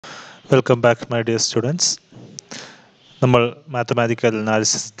Welcome back, my dear students. നമ്മൾ mathematical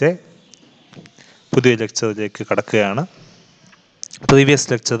അനാലിസിസിൻ്റെ പുതിയ ലെക്ചറിലേക്ക് കടക്കുകയാണ്. പ്രീവിയസ്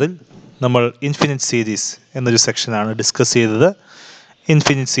ലെക്ചറിൽ നമ്മൾ ഇൻഫിനിറ്റ് സീരീസ് എന്നൊരു സെക്ഷനാണ് ഡിസ്കസ് ചെയ്തത്.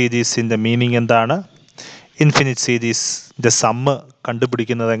 ഇൻഫിനിറ്റ് സീരീസിൻ്റെ മീനിങ് എന്താണ്, ഇൻഫിനിറ്റ് സീരീസിൻ്റെ സമ്മ്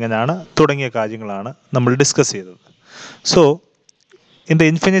കണ്ടുപിടിക്കുന്നത് എങ്ങനെയാണ് തുടങ്ങിയ കാര്യങ്ങളാണ് നമ്മൾ ഡിസ്കസ് ചെയ്തത്. So in the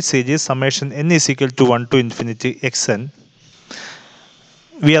infinite series summation n is equal to 1 to infinity xn,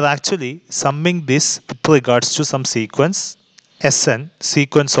 we are actually summing this with regards to some sequence Sn,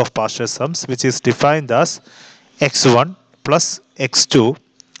 sequence of partial sums, which is defined as x1 plus x2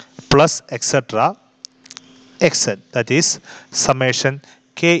 plus etc. xn, that is summation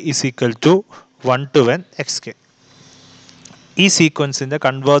k is equal to 1 to n xk. ഈ സീക്വൻസിൻ്റെ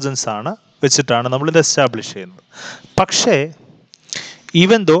convergence ആണ് വെച്ചിട്ടാണ് നമ്മളിത് establish ചെയ്യുന്നത്. പക്ഷേ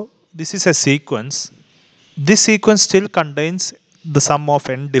even though this is a sequence, this sequence still contains the sum of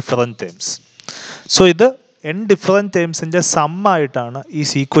n different terms. So ഇത് n different termsൻ്റെ some ആയിട്ടാണ് ഈ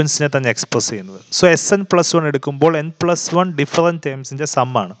സീക്വൻസിനെ തന്നെ എക്സ്പ്രസ് ചെയ്യുന്നത്. സോ Sn+1 എടുക്കുമ്പോൾ n+1 ഡിഫറെൻറ്റ് ടേംസിൻ്റെ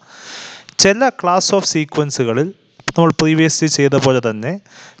സമ്മാണ്. ചില ക്ലാസ് ഓഫ് സീക്വൻസുകളിൽ നമ്മൾ പ്രീവിയസ്ലി ചെയ്ത പോലെ തന്നെ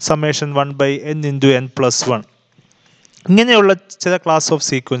സമ്മേഷൻ 1/n × n+1 ഇങ്ങനെയുള്ള ചില ക്ലാസ് ഓഫ്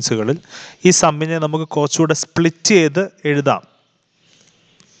സീക്വൻസുകളിൽ ഈ സമ്മിനെ നമുക്ക് കുറച്ചുകൂടെ സ്പ്ലിറ്റ് ചെയ്ത് എഴുതാം.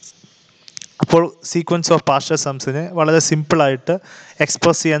 അപ്പോൾ സീക്വൻസ് ഓഫ് പാർഷ്യൽ സംസിനെ വളരെ സിമ്പിളായിട്ട്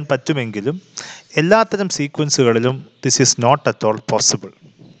എക്സ്പ്രസ് ചെയ്യാൻ പറ്റുമെങ്കിലും എല്ലാത്തരം സീക്വൻസുകളിലും this is not at all possible.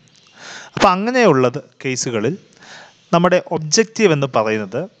 അപ്പോൾ അങ്ങനെയുള്ളത് കേസുകളിൽ നമ്മുടെ ഒബ്ജക്റ്റീവ് എന്ന്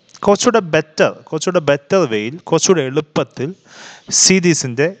പറയുന്നത് കുറച്ചുകൂടെ ബെറ്റർ വേയിൽ കുറച്ചുകൂടെ എളുപ്പത്തിൽ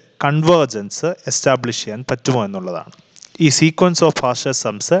സീരീസിൻ്റെ കൺവേർജൻസ് എസ്റ്റാബ്ലിഷ് ചെയ്യാൻ പറ്റുമോ എന്നുള്ളതാണ്. ഈ സീക്വൻസ് ഓഫ് പാർഷ്യൽ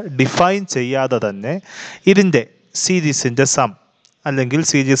സംസ് ഡിഫൈൻ ചെയ്യാതെ തന്നെ ഇതിൻ്റെ സീരീസിൻ്റെ സം അല്ലെങ്കിൽ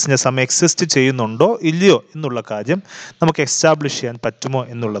സീരീസിൻ്റെ സം എക്സിസ്റ്റ് ചെയ്യുന്നുണ്ടോ ഇല്ലയോ എന്നുള്ള കാര്യം നമുക്ക് എസ്റ്റാബ്ലിഷ് ചെയ്യാൻ പറ്റുമോ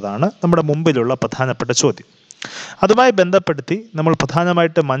എന്നുള്ളതാണ് നമ്മുടെ മുമ്പിലുള്ള പ്രധാനപ്പെട്ട ചോദ്യം. അതുമായി ബന്ധപ്പെടുത്തി നമ്മൾ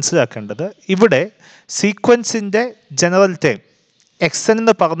പ്രധാനമായിട്ട് മനസ്സിലാക്കേണ്ടത് ഇവിടെ സീക്വൻസിൻ്റെ ജനറൽ ടേം എക്സൻ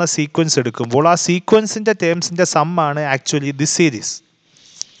എന്ന് പറഞ്ഞ സീക്വൻസ് എടുക്കുമ്പോൾ ആ സീക്വൻസിൻ്റെ ടേംസിൻ്റെ സമ്മാണ് ആക്ച്വലി ദി സീരീസ്.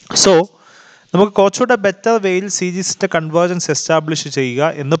 സോ നമുക്ക് കുറച്ചുകൂടെ ബെറ്റർ വേയിൽ സീരീസിൻ്റെ കൺവേർജൻസ് എസ്റ്റാബ്ലിഷ് ചെയ്യുക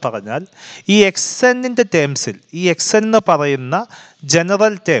എന്ന് പറഞ്ഞാൽ ഈ എക്സന്നിൻ്റെ ടേംസിൽ ഈ എക്സൻ എന്ന് പറയുന്ന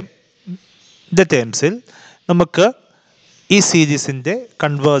ജനറൽ ടേംസിൽ നമുക്ക് ഈ സീരീസിൻ്റെ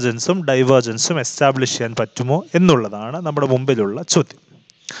കൺവേർജൻസും ഡൈവേർജൻസും എസ്റ്റാബ്ലിഷ് ചെയ്യാൻ പറ്റുമോ എന്നുള്ളതാണ് നമ്മുടെ മുമ്പിലുള്ള ചോദ്യം.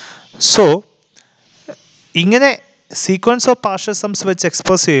 സോ ഇങ്ങനെ സീക്വൻസ് ഓഫ് പാർഷ്യൽ സംസ് വെച്ച്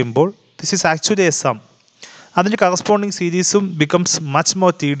എക്സ്പ്രസ് ചെയ്യുമ്പോൾ this is actually A some. അതിൻ്റെ കറസ്പോണ്ടിങ് സീരീസും becomes much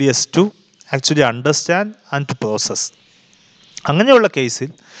more tedious to actually understand and to process. അങ്ങനെയുള്ള കേസിൽ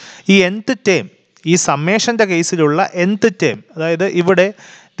ഈ nth ടേം, ഈ സമ്മേഷൻ്റെ കേസിലുള്ള nth ടേം, അതായത് ഇവിടെ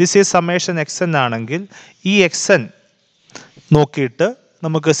ദിസ് ഈസ് സമ്മേഷൻ xn ആണെങ്കിൽ ഈ xn നോക്കിയിട്ട്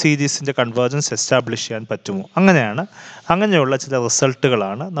നമുക്ക് സീരീസിൻ്റെ കൺവേർജൻസ് എസ്റ്റാബ്ലിഷ് ചെയ്യാൻ പറ്റുമോ, അങ്ങനെയുള്ള ചില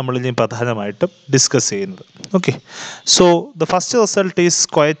റിസൾട്ടുകളാണ് നമ്മളിനി പ്രധാനമായിട്ടും ഡിസ്കസ് ചെയ്യുന്നത്. Okay, so the first result is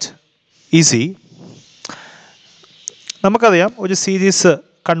quite easy. നമുക്കറിയാം ഒരു സീരീസ്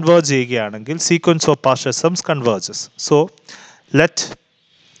കൺവേർജ് ചെയ്യുകയാണെങ്കിൽ സീക്വൻസ് ഓഫ് പാർഷ്യൽ സംസ് converges. So let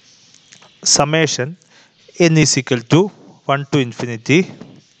summation n is equal to 1 to infinity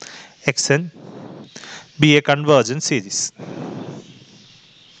xn be a convergent series,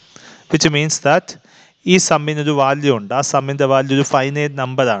 which means that ഈ സമ്മിനൊരു value ഉണ്ട്, ആ സമ്മിൻ്റെ value ഒരു finite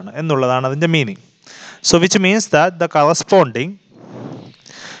നമ്പറാണ് എന്നുള്ളതാണ് അതിൻ്റെ meaning. So which means that the corresponding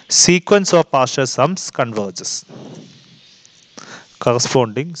sequence of partial സംസ് converges.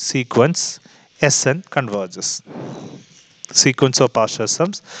 Corresponding sequence Sn converges. Sequence of partial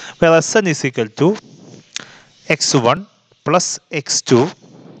sums where Sn is equal to x1 plus x2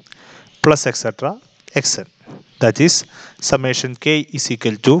 plus etc. xn. That is summation k is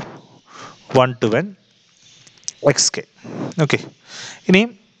equal to 1 to n xk. Okay. ഇനി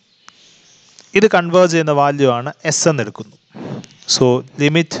ഇത് converge ചെയ്യുന്ന value ആണ് S എന്ന് എടുക്കുന്നു. So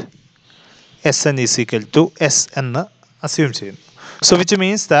limit Sn is equal to s എന്ന് assume ചെയ്യുന്നു. So which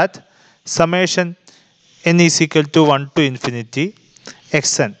means that summation n is equal to 1 to infinity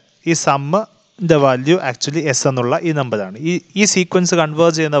xn, ഈ സമ്മിൻ്റെ value actually S എന്നുള്ള ഈ നമ്പറാണ്. ഈ സീക്വൻസ്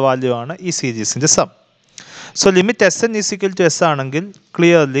കൺവേർജ് ചെയ്യുന്ന വാല്യൂ ആണ് ഈ സീരീസിൻ്റെ some. So limit Sn is equal to s ആണെങ്കിൽ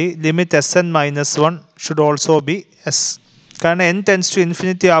clearly limit Sn-1 should also be S. കാരണം n ടെൻസ് ടു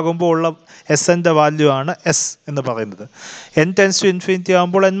ഇൻഫിനിറ്റി ആകുമ്പോൾ ഉള്ള Sൻ്റെ വാല്യൂ ആണ് എസ് എന്ന് പറയുന്നത്. n ടെൻസ് ടു ഇൻഫിനിറ്റി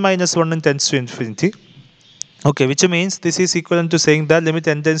ആകുമ്പോൾ n-1 tense to infinity. Okay, which means this is equivalent to saying that limit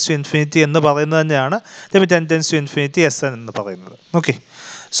n tends to infinity എന്ന് പറയുന്നത് തന്നെയാണ് limit n tends to infinity Sn എന്ന് പറയുന്നത്. Okay,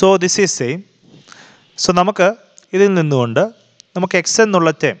 so this is same. So നമുക്ക് ഇതിൽ നിന്നുകൊണ്ട് നമുക്ക് xn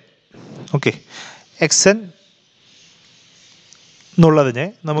എന്നുള്ള ടേം, ഓക്കെ, xn എന്നുള്ളതിനെ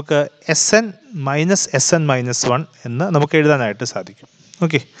നമുക്ക് എസ് എൻ മൈനസ് വൺ എന്ന് നമുക്ക് എഴുതാനായിട്ട് സാധിക്കും.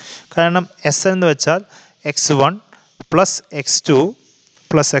 ഓക്കെ, കാരണം എസ് എൻ എന്ന് വെച്ചാൽ x1 plus x2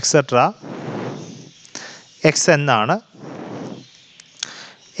 plus etcetera X N ആണ്.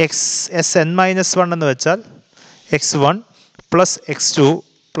 എസ് എൻ മൈനസ് വൺ എന്ന് വെച്ചാൽ x1 plus x2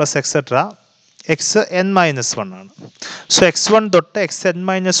 plus etcetera X N minus one ആണ്. സോ x1 തൊട്ട് എക്സ് എൻ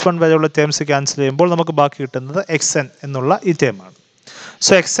മൈനസ് വൺ വരെയുള്ള ടേംസ് ക്യാൻസൽ ചെയ്യുമ്പോൾ നമുക്ക് ബാക്കി കിട്ടുന്നത് എക്സ് എൻ എന്നുള്ള ഈ ടേമാണ്.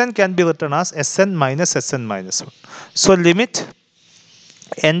 So X N can be written as S N minus one. So limit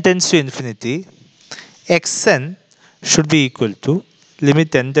n tends to infinity, xn should be equal to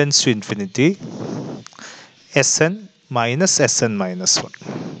limit n tends to infinity sn minus 1.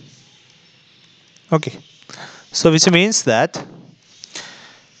 Okay, so which means that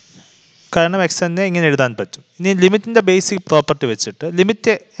കാരണം X എന്നെ ഇങ്ങനെ എഴുതാൻ പറ്റും. ഇനി ലിമിറ്റിൻ്റെ basic property വെച്ചിട്ട്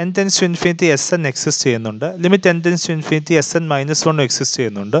limit n tends to infinity sn exist ചെയ്യുന്നുണ്ട്, limit n tends to infinity sn minus വണ്ണും exist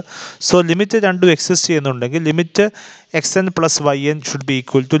ചെയ്യുന്നുണ്ട്. സോ ലിമിറ്റ് രണ്ടും എക്സിസ്റ്റ് ചെയ്യുന്നുണ്ടെങ്കിൽ limit X N plus Y N should be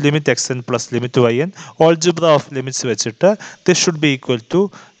equal to limit X N plus limit Y N. Algebra of limits വെച്ചിട്ട് this should be equal to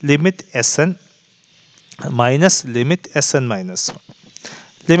limit S N minus limit S N minus one.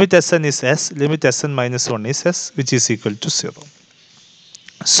 Limit S N is S, limit S N minus one is S, which is equal to 0.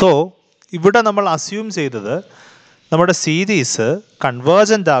 So ഇവിടെ നമ്മൾ assume ചെയ്തത് നമ്മുടെ series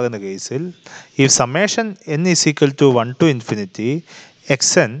convergent ആകുന്ന കേസിൽ ഈ summation n is equal to 1 to infinity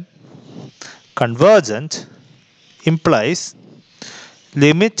X N convergent implies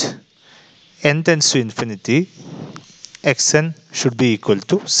limit n tends to infinity xn should be equal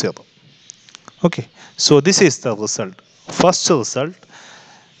to 0. Okay, so this is the result, first result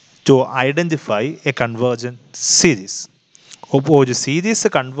to identify a convergent series. അപ്പോൾ ഒരു series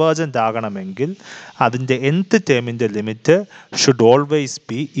convergent ആകണമെങ്കിൽ അതിൻ്റെ nth ടേമിൻ്റെ limit should always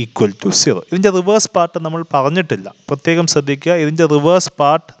be equal to 0. ഇതിൻ്റെ reverse part നമ്മൾ പറഞ്ഞിട്ടില്ല, പ്രത്യേകം ശ്രദ്ധിക്കുക, ഇതിൻ്റെ റിവേഴ്സ്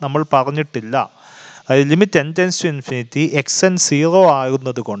പാർട്ട് നമ്മൾ പറഞ്ഞിട്ടില്ല. Limit n tends to infinity X N 0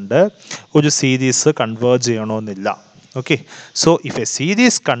 ആകുന്നത് കൊണ്ട് ഒരു സീരീസ് കൺവേർജ് ചെയ്യണമെന്നില്ല. Okay, so if A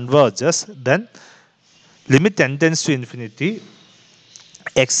series converges then limit n tends to infinity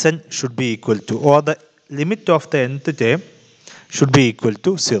X N should be equal two or the limit of the nth term should be equal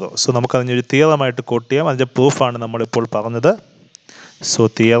to 0. So നമുക്ക് അതിനൊരു തിയറമായിട്ട് coat ചെയ്യാം, അതിൻ്റെ പ്രൂഫാണ് നമ്മളിപ്പോൾ പറഞ്ഞത്. So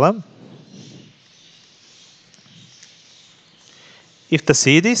theorem, if the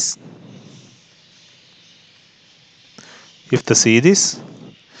series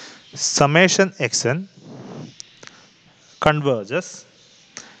summation xn converges,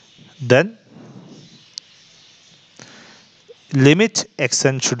 then limit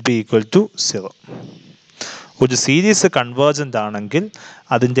xn should be equal to 0. ഒരു series convergent ആണെങ്കിൽ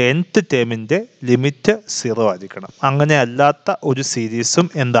അതിൻ്റെ nth ടേമിൻ്റെ limit 0 ആയിരിക്കണം. അങ്ങനെ അല്ലാത്ത ഒരു സീരീസും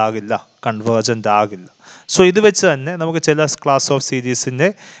എന്താകില്ല, കൺവേർജൻ്റ് ആകില്ല. സോ ഇത് വെച്ച് തന്നെ നമുക്ക് ചില ക്ലാസ് ഓഫ് സീരീസിനെ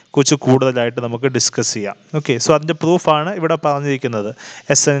കുറിച്ച് കൂടുതലായിട്ട് നമുക്ക് ഡിസ്കസ് ചെയ്യാം. ഓക്കെ, സോ അതിൻ്റെ പ്രൂഫാണ് ഇവിടെ പറഞ്ഞിരിക്കുന്നത്.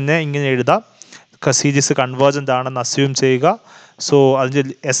 എസ് എന്നിനെ ഇങ്ങനെ എഴുതാം, സീരീസ് കൺവേർജൻ്റ് ആണെന്ന് അസ്യൂം ചെയ്യുക. സോ അതിൻ്റെ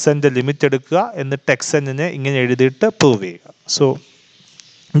എസ് എൻ്റെ ലിമിറ്റ് എടുക്കുക, എന്നിട്ട് എക്സ് എന്നിനെ ഇങ്ങനെ എഴുതിയിട്ട് പ്രൂവ് ചെയ്യുക. സോ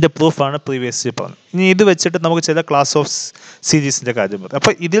ഇതിൻ്റെ പ്രൂഫാണ് പ്രീവിയസ്ലി പറഞ്ഞത്. ഇനി ഇത് വെച്ചിട്ട് നമുക്ക് ചില ക്ലാസ് ഓഫ് സീരീസിൻ്റെ കാര്യം പറയാം.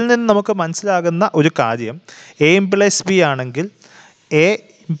 അപ്പോൾ ഇതിൽ നിന്ന് നമുക്ക് മനസ്സിലാകുന്ന ഒരു കാര്യം, എ ഇംപ്ലൈസ് ബി ആണെങ്കിൽ എ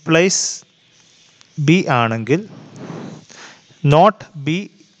ഇംപ്ലൈസ് ബി ആണെങ്കിൽ not be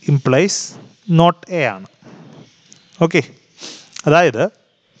implies not A ആണ്. ഓക്കെ, അതായത്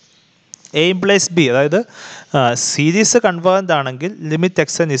എ ഇംപ്ലൈസ് ബി, അതായത് സീരീസ് കൺവേർജൻ്റ് ആണെങ്കിൽ limit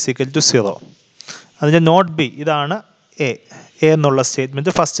X N is equal to 0. അതിൻ്റെ നോട്ട് ബി, ഇതാണ് എ എന്നുള്ള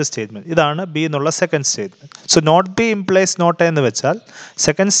സ്റ്റേറ്റ്മെൻറ്റ് ഫസ്റ്റ് സ്റ്റേറ്റ്മെൻറ്റ്, ഇതാണ് ബി എന്നുള്ള second statement. So not be implies not A എന്ന് വെച്ചാൽ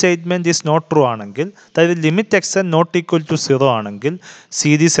second statement is not true ആണെങ്കിൽ, അതായത് limit X N not equal to 0 ആണെങ്കിൽ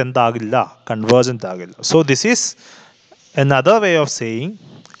സീരീസ് എന്താകില്ല, കൺവേർജൻ്റ് ആകില്ല. So this is another way of saying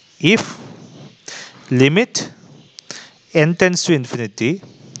if limit n tends to infinity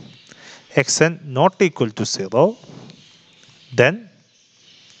xn not equal to 0, then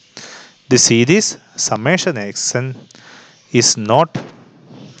the series summation xn is not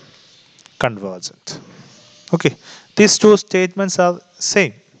convergent. Okay, these two statements are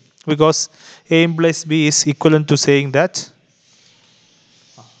same because a implies b is equivalent to saying that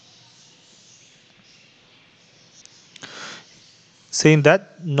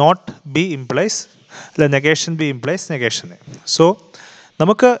not b implies the negation b implies negation a. So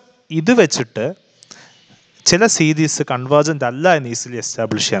നമുക്ക് ഇത് വെച്ചിട്ട് ചില series convergent അല്ല എന്ന് easily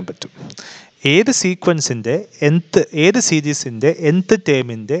establish ചെയ്യാൻ പറ്റും. ഏത് സീക്വൻസിൻ്റെ ഏത് സീരീസിൻ്റെ nth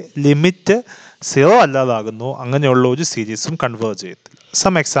ടേമിൻ്റെ ലിമിറ്റ് 0 അല്ലാതാകുന്നു അങ്ങനെയുള്ള ഒരു സീരീസും കൺവേർജ് ചെയ്യത്തില്ല.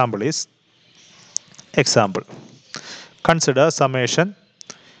 Some example consider summation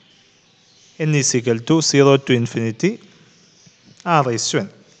n is equal to 0 to infinity r raised to n.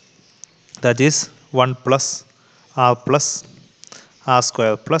 That is 1 plus r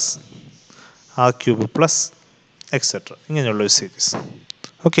square plus r cube plus etc. ഇങ്ങനെയുള്ളൊരു സീരീസ്.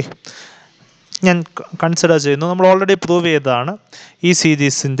 ഓക്കെ, ഞാൻ കൺസിഡർ ചെയ്യുന്നു. നമ്മൾ ഓൾറെഡി പ്രൂവ് ചെയ്തതാണ് ഈ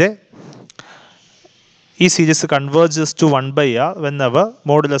series converges to 1 by r whenever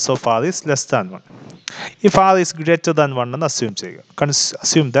modulus of r is less than 1. If r is greater than 1 എന്ന് assume ചെയ്യുക.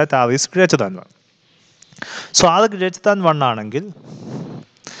 Assume that r is greater than 1. So r greater than 1 ആണെങ്കിൽ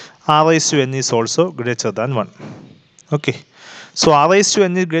r raised to n is also greater than 1. Okay. So r raised to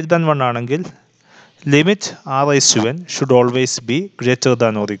n is greater than 1 ആണെങ്കിൽ limit r raised to n should always be greater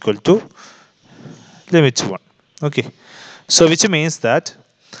than or equal to limit 1. Okay. So which means that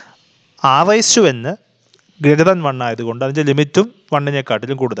r raised to n greater than 1 ആയതുകൊണ്ട് അതിൻ്റെ ലിമിറ്റും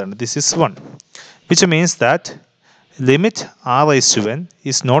 1-നേക്കാട്ടിലും കൂടുതലാണ്. This is 1. Which means that limit r raised to n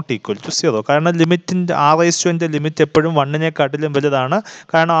is not equal to 0. കാരണം ലിമിറ്റിൻ്റെ r raised to n limit എപ്പോഴും 1-നേക്കാട്ടിലും വലുതാണ്.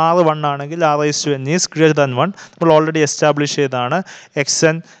 കാരണം r 1 ആണെങ്കിൽ r raised to n is greater than 1. നമ്മൾ ഓൾറെഡി എസ്റ്റാബ്ലിഷ് ചെയ്താണ്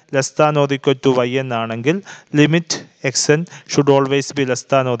xn less than or equal to yn ആണെങ്കിൽ limit xn should always be less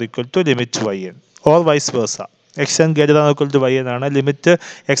than or equal to limit yn or vice versa. xn greater than or equal to yn ആണ്, limit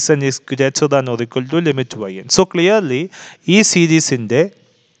xn is greater than or equal to limit yn. So clearly ഈ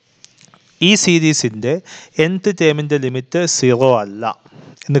സീരീസിൻ്റെ nth ടേമിൻ്റെ limit 0 അല്ല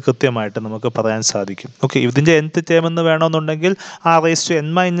എന്ന് കൃത്യമായിട്ട് നമുക്ക് പറയാൻ സാധിക്കും. Okay, ഇതിൻ്റെ nth term എന്ന് വേണമെന്നുണ്ടെങ്കിൽ r raised to n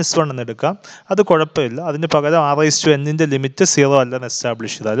minus 1 എന്ന് എടുക്കാം, അത് കുഴപ്പമില്ല. അതിന് പകരം r raised to n-ൻ്റെ ലിമിറ്റ് 0 അല്ലെന്ന്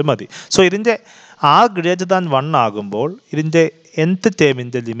എസ്റ്റാബ്ലിഷ് ചെയ്താലും മതി. സോ ഇതിൻ്റെ r greater than 1 ആകുമ്പോൾ ഇതിൻ്റെ nth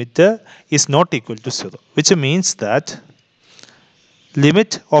ടേമിൻ്റെ limit is not equal to 0, which means that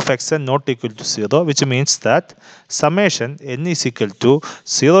limit of xn not equal to 0, which means that summation n is equal to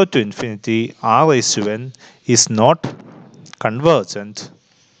 0 to infinity r raised to n is not convergent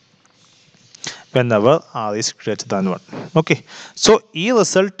whenever r is greater than 1. Okay, so ഈ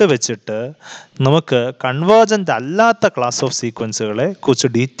result വെച്ചിട്ട് നമുക്ക് convergent അല്ലാത്ത class of സീക്വൻസുകളെ കുറിച്ച്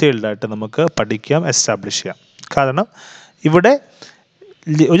detailed ആയിട്ട് നമുക്ക് പഠിക്കാം, establish ചെയ്യാം. കാരണം ഇവിടെ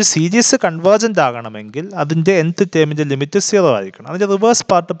ഒരു സീരീസ് കൺവേർജൻ്റ് ആകണമെങ്കിൽ അതിൻ്റെ nth ടേമിൻ്റെ ലിമിറ്റ് 0 ആയിരിക്കണം. അതിൻ്റെ റിവേഴ്സ്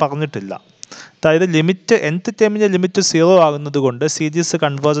പാർട്ട് പറഞ്ഞിട്ടില്ല. അതായത് ലിമിറ്റ് nth ടേമിൻ്റെ ലിമിറ്റ് 0 ആകുന്നത് കൊണ്ട് സീരീസ്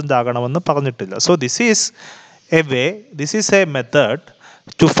കൺവേർജൻ്റ് ആകണമെന്ന് പറഞ്ഞിട്ടില്ല. So this is A method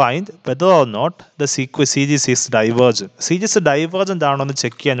to find whether or not the series is divergent. Series divergent ആണോ എന്ന്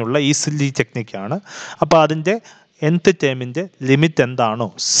ചെക്ക് ചെയ്യാനുള്ള ഈസിലി ടെക്നിക്കാണ്. അപ്പോൾ അതിൻ്റെ nth ടേമിൻ്റെ ലിമിറ്റ് എന്താണോ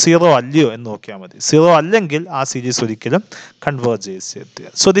 0 അല്ലയോ എന്ന് നോക്കിയാൽ മതി. 0 അല്ലെങ്കിൽ ആ സീരീസ് ഒരിക്കലും കൺവേർജ് ചെയ്ത്.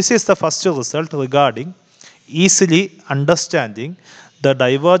 So this is the first result regarding easily understanding the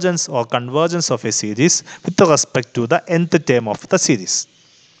divergence or convergence of a series with respect to the nth term of the series.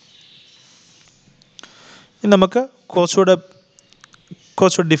 ഇനി നമുക്ക് കുറച്ചുകൂടെ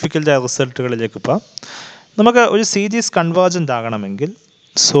ഡിഫിക്കൽട്ടായ റിസൾട്ടുകളിലേക്ക് പോകാം. നമുക്ക് ഒരു സീരീസ് കൺവേർജൻ്റ് ആകണമെങ്കിൽ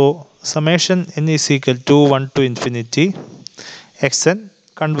so summation n is equal to 1 to infinity xn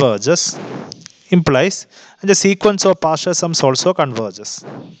converges implies and the sequence of partial sums also converges.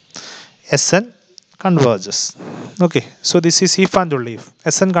 Sn converges. Okay, so this is if and only if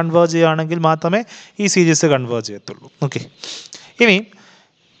Sn converge ചെയ്യുകയാണെങ്കിൽ മാത്രമേ ഈ series converge ചെയ്യത്തുള്ളൂ. Okay, ഇനി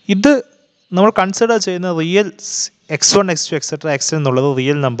ഇത് നമ്മൾ consider ചെയ്യുന്ന real x1 x2 etcetera xn എന്നുള്ളത്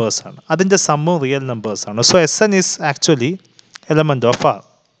real നമ്പേഴ്സാണ്. അതിൻ്റെ സമ്മും real നമ്പേഴ്സാണ്. So Sn is actually element of R.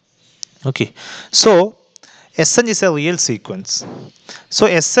 Okay, so Sn is a real sequence. So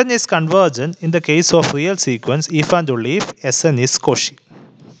Sn is convergent in the case of real sequence if and only if Sn is Cauchy.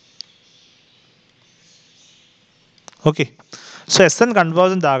 Okay, so Sn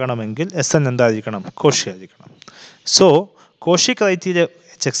convergent ആകണമെങ്കിൽ Sn എന്തായിരിക്കണം? Cauchy ആയിരിക്കണം. So Cauchy criteria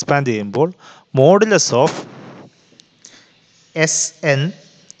expand ചെയ്യുമ്പോൾ modulus of Sn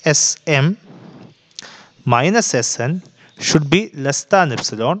Sm minus Sn should be less than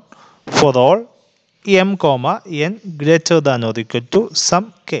epsilon for all m, n greater than or equal to some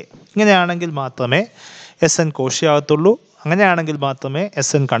k. ഇങ്ങനെയാണെങ്കിൽ മാത്രമേ Sn Cauchy ആകത്തുള്ളൂ, അങ്ങനെയാണെങ്കിൽ മാത്രമേ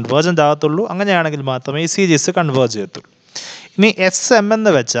Sn convergent ആകത്തുള്ളൂ, അങ്ങനെയാണെങ്കിൽ മാത്രമേ ഈ series converge ചെയ്യത്തുള്ളൂ. ഇനി Sm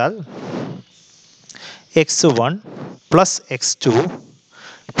എന്ന് വെച്ചാൽ x1 plus x2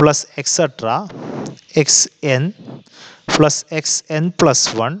 plus etcetera xn plus xn plus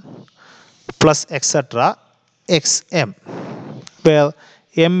 1 plus etcetera xm where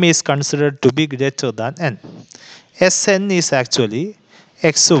m is considered to be greater than n. Sn is actually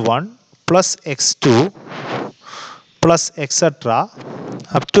x1 plus x2 plus etc.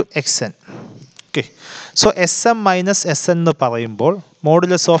 up to xn. Okay, so Sm minus Sn എന്ന് പറയുമ്പോൾ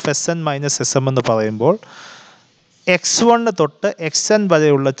modulus of Sn minus Sm എന്ന് പറയുമ്പോൾ x1 തൊട്ട് xn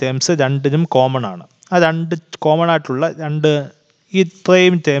വരെയുള്ള terms രണ്ടിനും common ആണ്. ആ common ആയിട്ടുള്ള രണ്ട്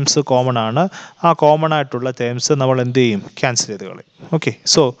ഇത്രയും ടേംസ് കോമൺ ആണ്. ആ കോമൺ ആയിട്ടുള്ള ടേംസ് നമ്മൾ എന്ത് ചെയ്യും? ക്യാൻസൽ ചെയ്ത് കളയും. ഓക്കെ,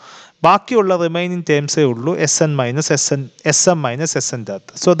 സോ ബാക്കിയുള്ള റിമൈനിങ് ടേംസേ ഉള്ളൂ S N minus S M minus S എൻ്റെ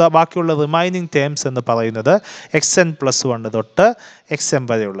അകത്ത്. സോ ബാക്കിയുള്ള റിമൈനിങ് ടേംസ് എന്ന് പറയുന്നത് എക്സ് എൻ പ്ലസ് 1 തൊട്ട് എക്സ് എം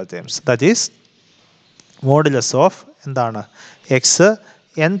വരെയുള്ള terms. That is modulus of എന്താണ്? X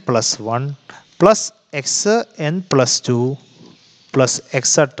N plus 1 plus X N plus 2 plus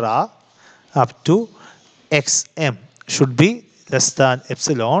etcetera up to X M should be less than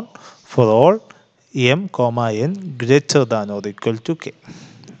epsilon for all M comma N greater than or equal to K.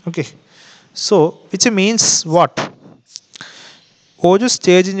 Okay, so which means what? ഒരു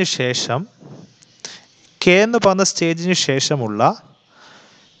സ്റ്റേജിന് ശേഷം K എന്ന് പറഞ്ഞ സ്റ്റേജിന് ശേഷമുള്ള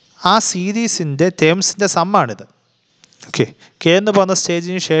ആ സീരീസിൻ്റെ ടേംസിൻ്റെ സമ്മാണിത്. Okay, K എന്ന് പറഞ്ഞ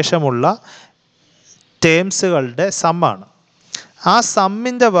സ്റ്റേജിന് ശേഷമുള്ള ടേംസുകളുടെ സമ്മാണ്. ആ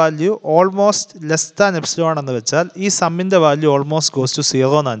സമ്മിൻ്റെ value almost less than epsilon എന്ന് വെച്ചാൽ ഈ സമ്മിൻ്റെ വാല്യൂ ഓൾമോസ്റ്റ് ഗോസ് ടു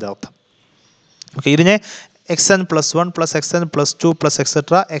 0 എന്നാണ് എൻ്റെ അർത്ഥം. ഓക്കെ, ഇതിനെ X N plus 1 plus X N plus 2 plus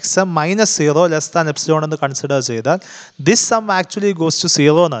etcetera X M minus 0 less than epsilon എന്ന് കൺസിഡർ ചെയ്താൽ this some actually goes to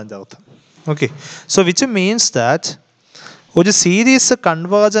 0 എന്നാണ് എൻ്റെ അർത്ഥം. Okay, so which means that ഒരു സീരീസ്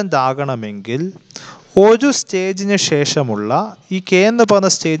കൺവേർജൻ്റ് ആകണമെങ്കിൽ ഒരു സ്റ്റേജിന് ശേഷമുള്ള ഈ കെ എന്ന്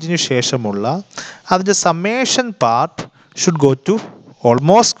പറഞ്ഞ സ്റ്റേജിന് ശേഷമുള്ള അതിൻ്റെ summation part should go two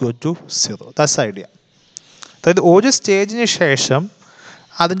almost go to 0. That's idea. അതായത് ഒരു സ്റ്റേജിന് ശേഷം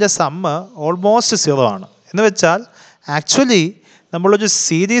അതിൻ്റെ സമ്മ് ഓൾമോസ്റ്റ് 0 ആണ്. എന്ന് വെച്ചാൽ ആക്ച്വലി നമ്മളൊരു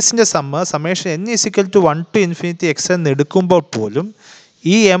സീരീസിൻ്റെ summation n equal to 1 to infinity X എന്ന് എടുക്കുമ്പോൾ പോലും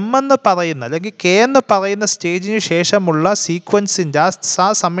ഈ എം എന്ന് പറയുന്ന അല്ലെങ്കിൽ കെ എന്ന് പറയുന്ന സ്റ്റേജിന് ശേഷമുള്ള സീക്വൻസിൻ്റെ ആ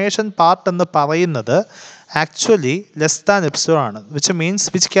സമ്മേഷൻ പാർട്ട് എന്ന് പറയുന്നത് ആക്ച്വലി ലെസ് ദാൻ എപ്സിലോൺ ആണ്. Which means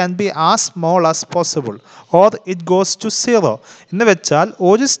which can be as small as possible or it goes to 0. എന്ന് വെച്ചാൽ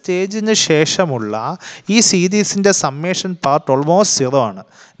ഒരു സ്റ്റേജിന് ശേഷമുള്ള ഈ സീരീസിൻ്റെ സമ്മേഷൻ പാർട്ട് ഓൾമോസ്റ്റ് 0 ആണ്.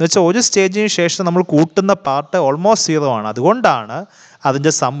 എന്ന് വെച്ചാൽ ഒരു സ്റ്റേജിന് ശേഷം നമ്മൾ കൂട്ടുന്ന പാർട്ട് ഓൾമോസ്റ്റ് 0 ആണ്. അതുകൊണ്ടാണ്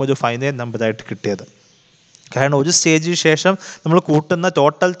അതിൻ്റെ സം ഒരു ഫൈനൈറ്റ് നമ്പറായിട്ട് കിട്ടിയത്. കാരണം ഒരു സ്റ്റേജിന് ശേഷം നമ്മൾ കൂട്ടുന്ന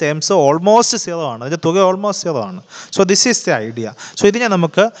ടോട്ടൽ ടേംസ് ഓൾമോസ്റ്റ് 0 ആണ്. അതിൻ്റെ തുക ഓൾമോസ്റ്റ് 0 ആണ്. So this is the idea. So ഇതിനെ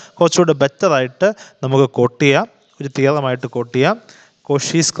നമുക്ക് കുറച്ചുകൂടെ ബെറ്ററായിട്ട് നമുക്ക് കോട്ട് ചെയ്യാം, ഒരു തിയറമായിട്ട് കോട്ട് ചെയ്യാം.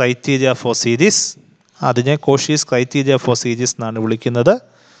 കോഷീസ് ക്രൈറ്റീരിയ ഫോർ സീരീസ്, അതിനെ കോഷീസ് ക്രൈറ്റീരിയ ഫോർ സീരീസ് എന്നാണ് വിളിക്കുന്നത്.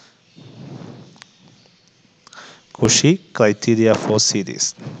 Cauchy criteria four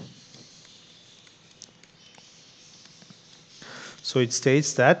series. So it states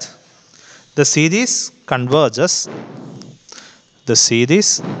that the series converges, the series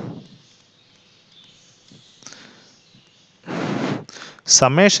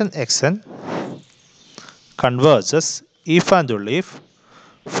summation xn converges if and only if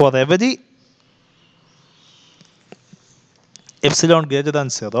for every epsilon greater than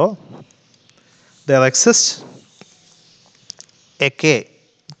 0 there exists a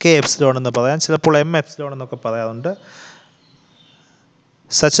k epsilon എന്ന് പറയാം, ചിലപ്പോൾ m epsilon എന്നൊക്കെ പറയാറുണ്ട്.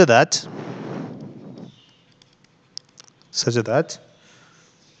 such that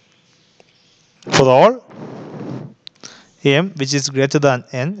for all m which is greater than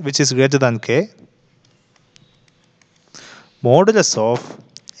n which is greater than k, modulus of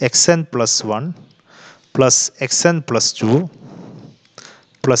xn plus 1 plus xn plus 2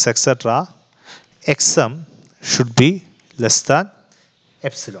 plus etc xm should be less than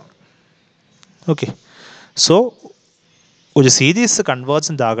epsilon. Okay, so ഒരു series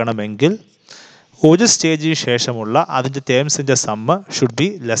convergent ആകണമെങ്കിൽ ഒരു സ്റ്റേജിന് ശേഷമുള്ള അതിൻ്റെ ടേംസിൻ്റെ sum should be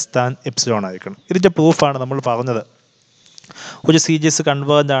less than epsilon ആയിരിക്കണം. ഇതിൻ്റെ പ്രൂഫാണ് നമ്മൾ പറഞ്ഞത്. ഒരു സീരീസ്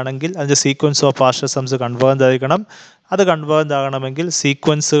കൺവേർജൻ്റ് ആണെങ്കിൽ അതിൻ്റെ സീക്വൻസ് ഓഫ് പാർഷ്യൽ സംസ് കൺവേർജൻ്റ് ആയിരിക്കണം. അത് കൺവേർജൻ്റ് ആകണമെങ്കിൽ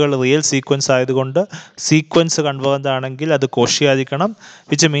സീക്വൻസുകൾ റിയൽ സീക്വൻസ് ആയതുകൊണ്ട് സീക്വൻസ് കൺവേർജൻ്റ് ആണെങ്കിൽ അത് കോഷി ആയിരിക്കണം.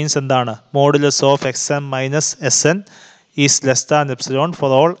 വിച്ച് മീൻസ് എന്താണ്? Modulus of X M minus S N is less than epsilon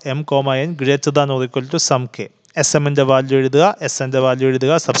for all M comma N greater than or equal to some K. S എമ്മിൻ്റെ value എഴുതുക, S എൻ്റെ value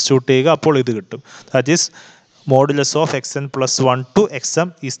എഴുതുക, substitute ചെയ്യുക, അപ്പോൾ ഇത് കിട്ടും. That is modulus of X N plus 1 to X M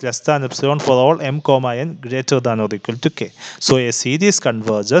is less than epsilon for all M comma N greater than or equal to K. So A series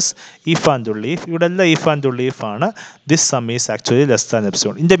converges if and only if. ഇവിടെ എല്ലാം if and only if ആണ്. This some is actually less than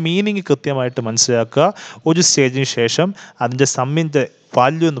epsilon. ഇതിൻ്റെ meaning കൃത്യമായിട്ട് മനസ്സിലാക്കുക. ഒരു സ്റ്റേജിന് ശേഷം അതിൻ്റെ സമ്മിൻ്റെ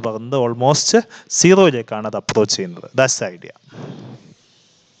value എന്ന് പറയുന്നത് ഓൾമോസ്റ്റ് 0യിലേക്കാണ് അത് അപ്രോച്ച് ചെയ്യുന്നത്. That's the idea.